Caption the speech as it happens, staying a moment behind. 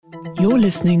You're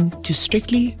listening to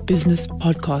Strictly Business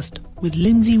Podcast with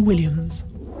Lindsay Williams.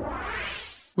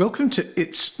 Welcome to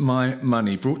It's My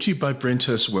Money, brought to you by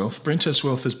Brenthurst Wealth. Brenthurst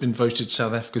Wealth has been voted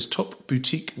South Africa's top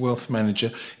boutique wealth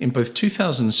manager in both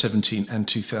 2017 and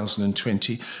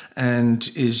 2020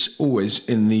 and is always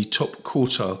in the top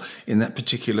quartile in that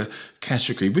particular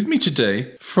category. With me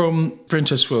today from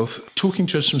Brenthurst Wealth, talking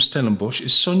to us from Stellenbosch,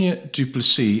 is Sonia du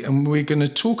Plessis, and we're going to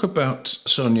talk about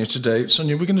Sonia today.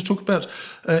 Sonia, we're going to talk about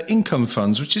income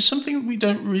funds, which is something that we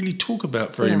don't really talk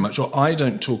about very much, or I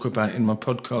don't talk about in my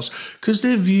podcast, because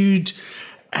they're viewed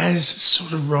as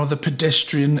sort of rather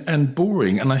pedestrian and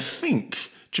boring. And I think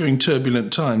during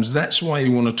turbulent times, that's why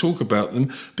you want to talk about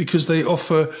them, because they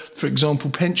offer, for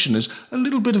example, pensioners a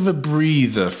little bit of a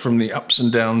breather from the ups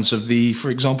and downs of the,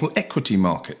 for example, equity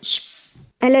markets.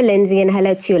 Hello, Lindsay, and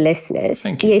hello to your listeners.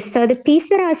 Thank you. Yes, so the piece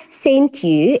that I sent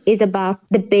you is about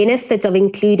the benefits of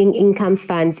including income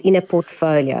funds in a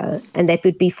portfolio, and that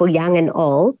would be for young and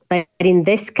old, but in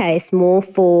this case, more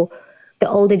for the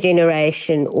older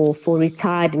generation or for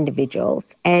retired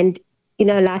individuals. And you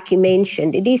know, like you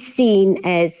mentioned, it is seen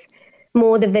as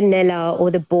more the vanilla or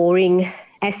the boring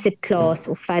asset class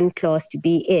or fund class to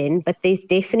be in, but there's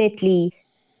definitely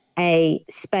a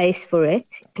space for it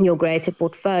in your greater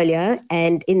portfolio.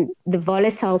 And in the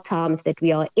volatile times that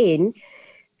we are in,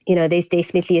 you know, there's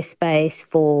definitely a space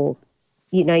for,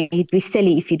 you know, you'd be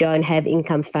silly if you don't have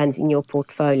income funds in your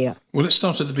portfolio. Well, let's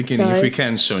start at the beginning, if we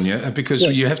can, Sonia, because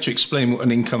you have to explain what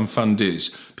an income fund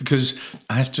is, because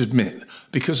I have to admit,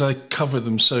 because I cover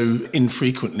them so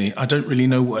infrequently, I don't really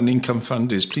know what an income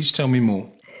fund is. Please tell me more.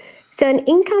 So an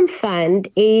income fund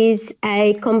is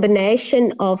a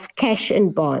combination of cash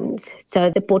and bonds. So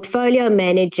the portfolio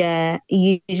manager,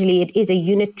 usually it is a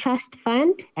unit trust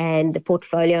fund, and the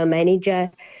portfolio manager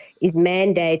is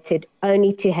mandated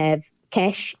only to have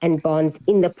cash and bonds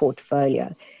in the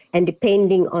portfolio. And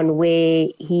depending on where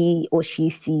he or she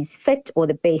sees fit or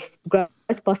the best growth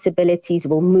possibilities,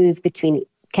 will move between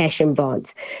cash and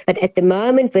bonds. But at the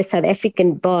moment, with South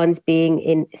African bonds being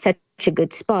in such a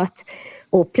good spot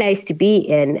or place to be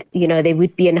in, you know, there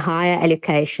would be a higher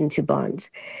allocation to bonds.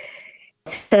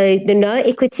 So the no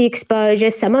equity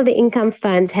exposure, some of the income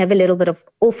funds have a little bit of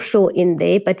offshore in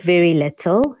there, but very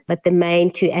little. But the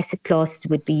main two asset classes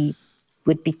would be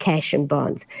cash and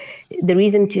bonds. The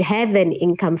reason to have an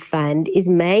income fund is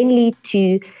mainly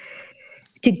to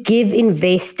give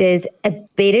investors a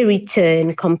better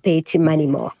return compared to money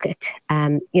market.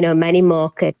 You know, money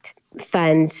market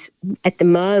funds at the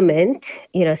moment,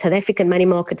 you know, South African money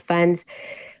market funds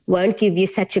won't give you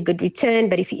such a good return,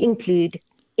 but if you include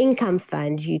income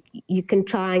funds, you can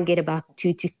try and get about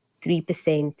 2 to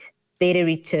 3% better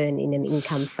return in an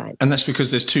income fund. And that's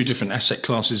because there's two different asset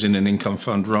classes in an income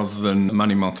fund rather than a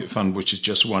money market fund, which is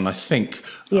just one, I think.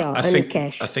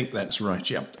 Cash. I think that's right,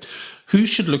 yeah. Who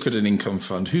should look at an income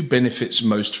fund? Who benefits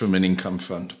most from an income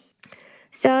fund?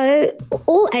 So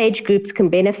all age groups can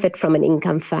benefit from an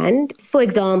income fund. For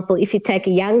example, if you take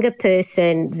a younger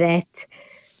person that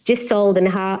just sold a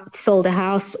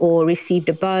house or received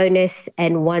a bonus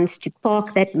and wants to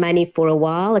park that money for a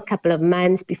while, a couple of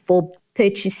months before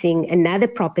purchasing another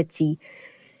property,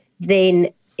 then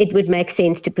it would make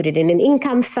sense to put it in an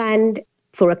income fund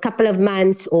for a couple of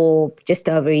months or just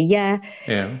over a year.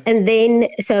 Yeah. And then,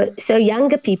 so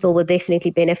younger people will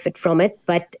definitely benefit from it,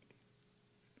 but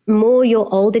more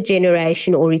your older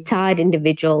generation or retired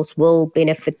individuals will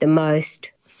benefit the most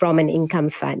from an income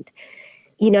fund.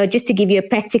 You know, just to give you a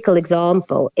practical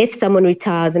example, if someone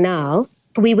retires now,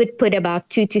 we would put about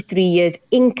 2 to 3 years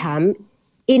income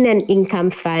in an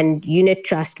income fund unit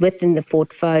trust within the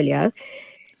portfolio,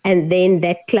 and then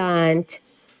that client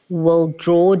will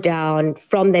draw down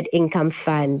from that income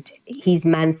fund his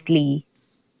monthly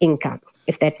income,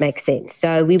 if that makes sense.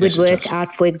 So we would work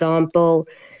out, for example,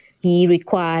 he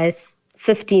requires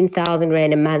 15,000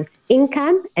 Rand a month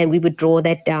income, and we would draw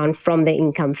that down from the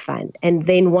income fund. And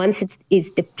then once it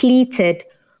is depleted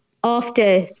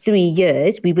after 3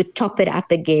 years, we would top it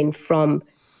up again from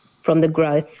the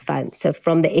growth fund, so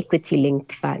from the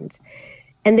equity-linked funds.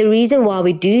 And the reason why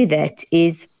we do that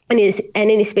is, and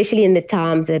especially in the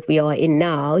times that we are in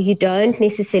now, you don't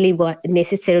necessarily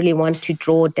want to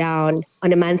draw down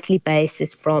on a monthly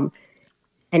basis from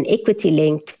an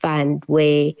equity-linked fund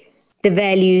where the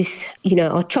values, you know,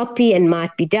 are choppy and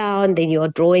might be down, then you are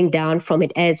drawing down from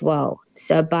it as well.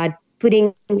 So by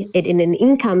putting it in an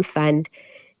income fund,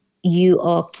 you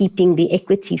are keeping the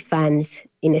equity funds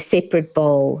in a separate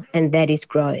bowl, and that is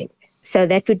growing. So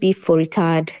that would be for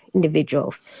retired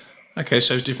individuals. Okay,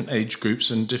 so different age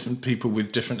groups and different people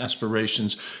with different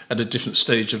aspirations at a different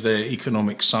stage of their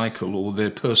economic cycle or their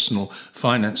personal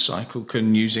finance cycle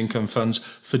can use income funds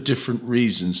for different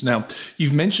reasons. Now,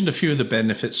 you've mentioned a few of the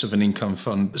benefits of an income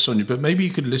fund, Sonia, but maybe you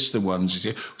could list the ones.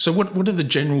 So what are the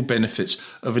general benefits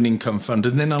of an income fund?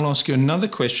 And then I'll ask you another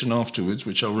question afterwards,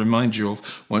 which I'll remind you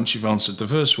of once you've answered the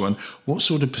first one. What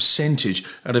sort of percentage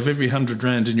out of every 100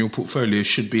 Rand in your portfolio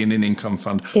should be in an income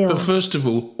fund? Yeah. But first of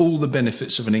all the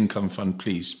benefits of an income fund,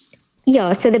 please.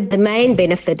 Yeah, so the main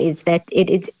benefit is that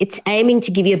it's aiming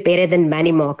to give you a better than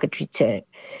money market return.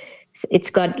 So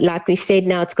it's got, like we said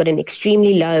now, it's got an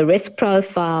extremely low risk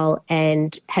profile,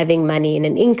 and having money in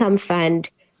an income fund,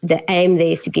 the aim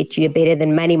there is to get you a better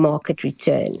than money market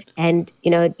return. And,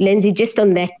 Lindsay, just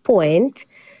on that point,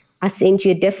 I sent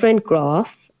you a different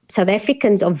graph. South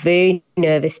Africans are very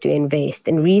nervous to invest,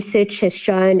 and research has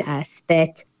shown us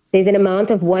that there's an amount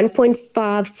of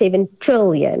 1.57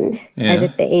 trillion as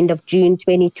at the end of June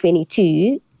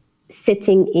 2022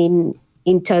 sitting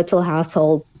in total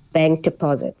household bank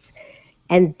deposits.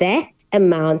 And that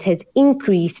amount has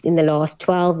increased in the last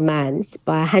 12 months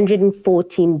by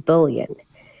 114 billion.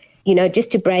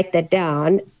 Just to break that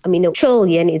down, a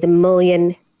trillion is a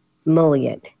million.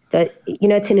 So,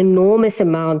 it's an enormous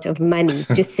amount of money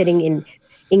just sitting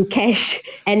in cash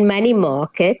and money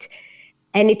market.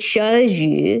 And it shows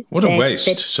you what a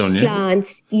waste, Sonia.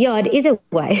 Clients, it is a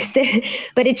waste,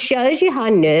 but it shows you how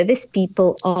nervous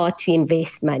people are to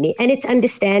invest money, and it's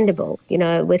understandable.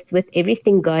 With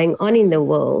everything going on in the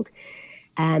world,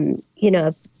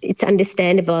 it's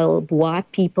understandable why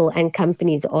people and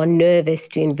companies are nervous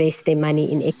to invest their money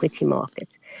in equity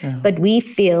markets. Yeah. But we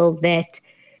feel that,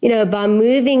 by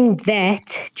moving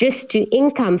that just to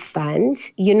income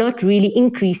funds, you're not really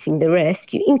increasing the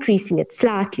risk. You're increasing it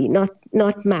slightly,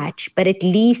 not much, but at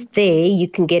least there you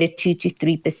can get a 2 to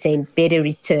 3% better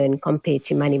return compared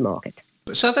to money market.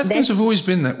 But South Africans have always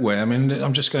been that way.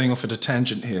 I'm just going off at a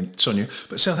tangent here, Sonia,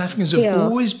 but South Africans have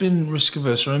always been risk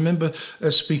averse. I remember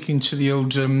speaking to the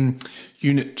old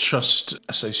Unit Trust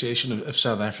Association of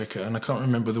South Africa, and I can't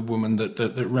remember the woman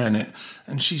that ran it,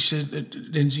 and she said,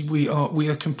 Lindsay, we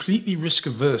are completely risk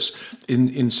averse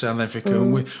in South Africa,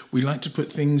 and we like to put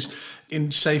things in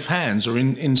safe hands or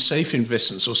in safe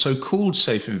investments or so-called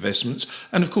safe investments.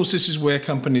 And of course, this is where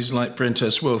companies like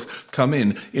Brenthurst Wealth come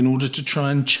in order to try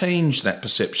and change that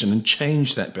perception and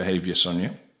change that behaviour,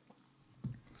 Sonia.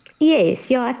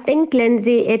 Yes, I think,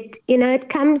 Lindsay, it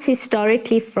comes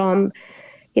historically from,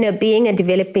 being a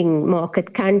developing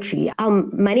market country. Our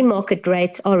money market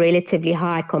rates are relatively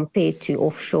high compared to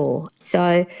offshore.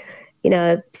 So,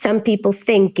 some people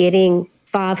think getting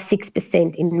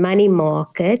 5-6% in money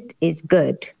market is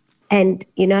good. And,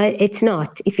 it's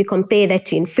not. If you compare that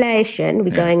to inflation,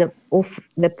 we're going off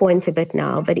the point a bit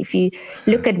now, but if you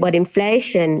look at what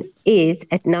inflation is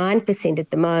at 9%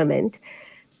 at the moment,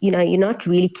 you're not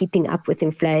really keeping up with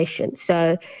inflation.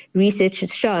 So research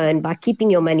has shown by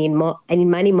keeping your money in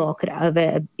money market over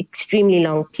an extremely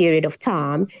long period of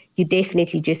time, you're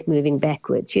definitely just moving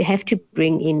backwards. You have to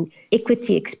bring in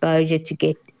equity exposure to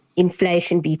get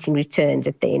inflation-beating returns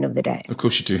at the end of the day. Of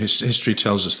course you do. History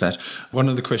tells us that. One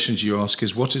of the questions you ask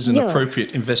is, what is an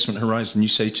appropriate investment horizon? You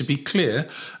say, to be clear,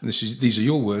 and these are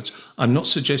your words, I'm not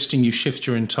suggesting you shift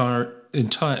your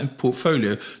entire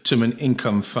portfolio to an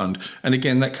income fund. And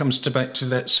again, that comes back to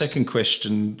that second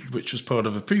question, which was part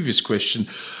of a previous question.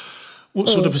 What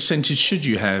sort of percentage should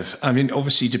you have?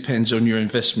 Obviously it depends on your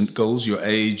investment goals, your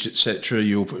age, etc.,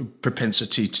 your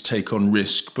propensity to take on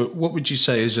risk. But what would you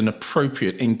say is an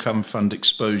appropriate income fund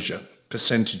exposure,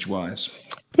 percentage-wise?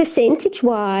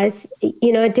 Percentage-wise,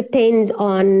 it depends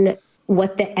on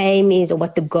what the aim is or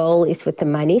what the goal is with the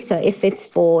money. So if it's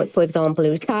for example, a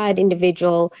retired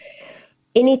individual,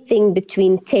 anything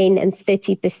between 10 and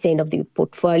 30% of the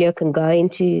portfolio can go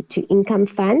into income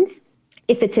funds.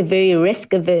 If it's a very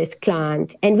risk-averse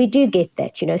client, and we do get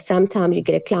that, sometimes you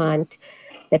get a client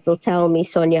that will tell me,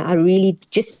 Sonia, I really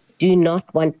just do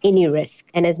not want any risk.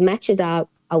 And as much as I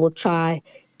will try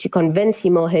to convince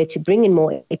him or her to bring in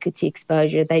more equity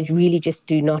exposure, they really just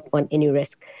do not want any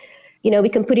risk. We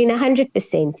can put in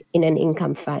 100% in an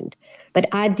income fund,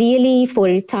 but ideally for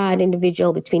a retired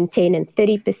individual between 10 and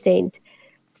 30%.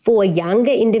 For a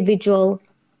younger individual,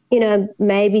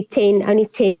 maybe only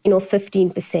 10 or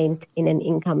 15% in an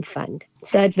income fund.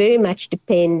 So it very much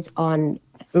depends on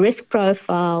risk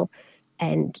profile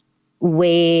and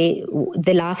where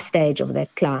the life stage of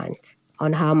that client,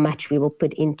 on how much we will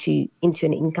put into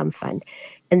an income fund.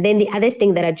 And then the other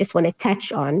thing that I just want to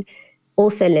touch on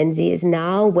also, Lindsay, is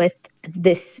now with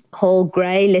this whole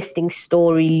grey listing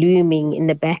story looming in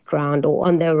the background or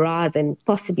on the horizon,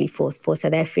 possibly for South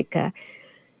Africa,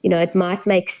 it might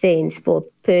make sense for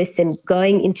a person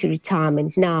going into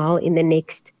retirement now in the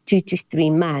next 2 to 3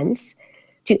 months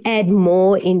to add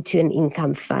more into an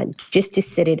income fund, just to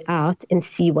sit it out and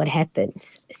see what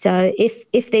happens. So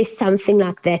if there's something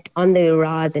like that on the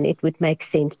horizon, it would make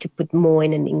sense to put more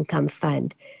in an income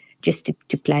fund just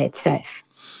to play it safe.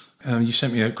 You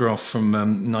sent me a graph from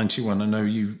 91. I know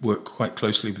you work quite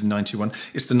closely with 91.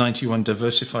 It's the 91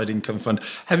 Diversified Income Fund.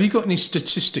 Have you got any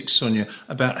statistics, Sonia,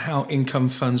 about how income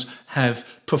funds have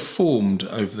performed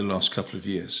over the last couple of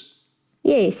years?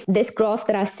 Yes, this graph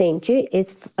that I sent you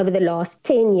is over the last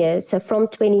 10 years, so from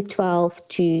 2012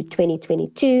 to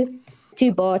 2022,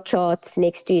 2 bar charts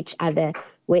next to each other,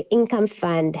 where income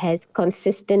fund has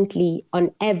consistently,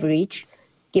 on average,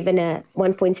 given a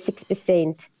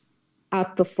 1.6%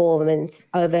 outperformance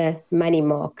over money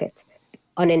market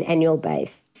on an annual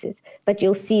basis. But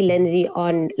you'll see, Lindsay,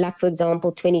 on, like, for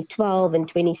example, 2012 and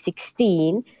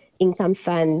 2016 income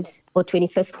funds, or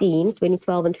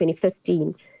 2012 and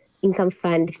 2015, income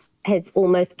fund has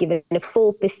almost given a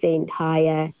 4%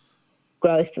 higher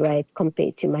growth rate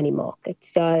compared to money market.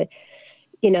 So,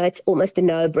 it's almost a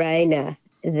no-brainer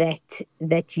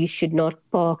that you should not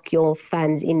park your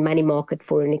funds in money market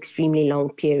for an extremely long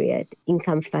period.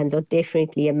 Income funds are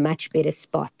definitely a much better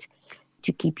spot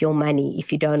to keep your money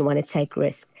if you don't want to take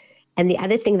risk. And the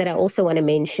other thing that I also want to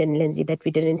mention, Lindsay, that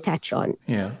we didn't touch on,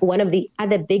 one of the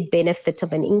other big benefits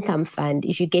of an income fund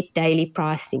is you get daily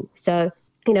pricing. So,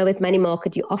 with money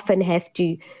market, you often have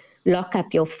to lock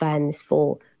up your funds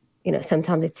for,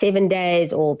 sometimes it's 7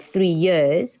 days or 3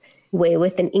 years, where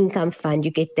with an income fund, you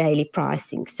get daily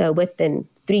pricing. So within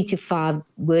 3 to 5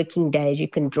 working days, you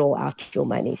can draw out your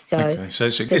money. So it's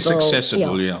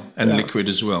accessible, and liquid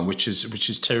as well, which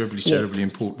is terribly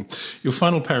important. Your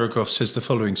final paragraph says the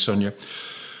following, Sonia.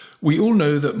 We all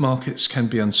know that markets can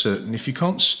be uncertain. If you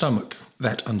can't stomach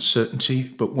that uncertainty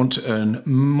but want to earn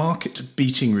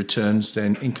market-beating returns,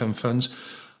 then income funds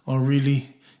are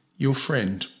really your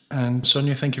friend. And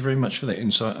Sonia, thank you very much for that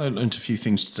insight. I learned a few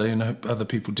things today, and I hope other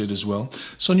people did as well.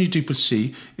 Sonia du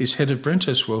Plessis is head of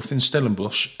Brenthurst Wealth in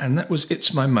Stellenbosch, and that was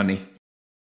It's My Money.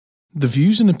 The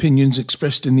views and opinions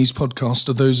expressed in these podcasts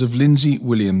are those of Lindsay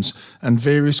Williams and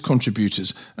various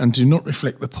contributors and do not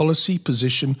reflect the policy,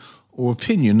 position, or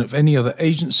opinion of any other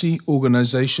agency,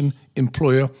 organisation,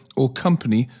 employer or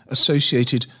company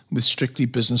associated with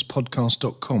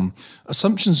strictlybusinesspodcast.com.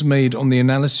 Assumptions made on the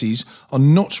analyses are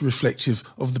not reflective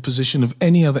of the position of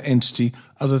any other entity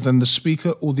other than the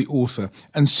speaker or the author.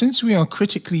 And since we are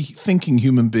critically thinking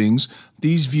human beings,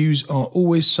 these views are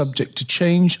always subject to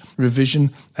change,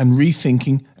 revision and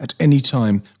rethinking at any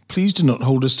time. Please do not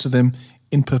hold us to them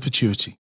in perpetuity.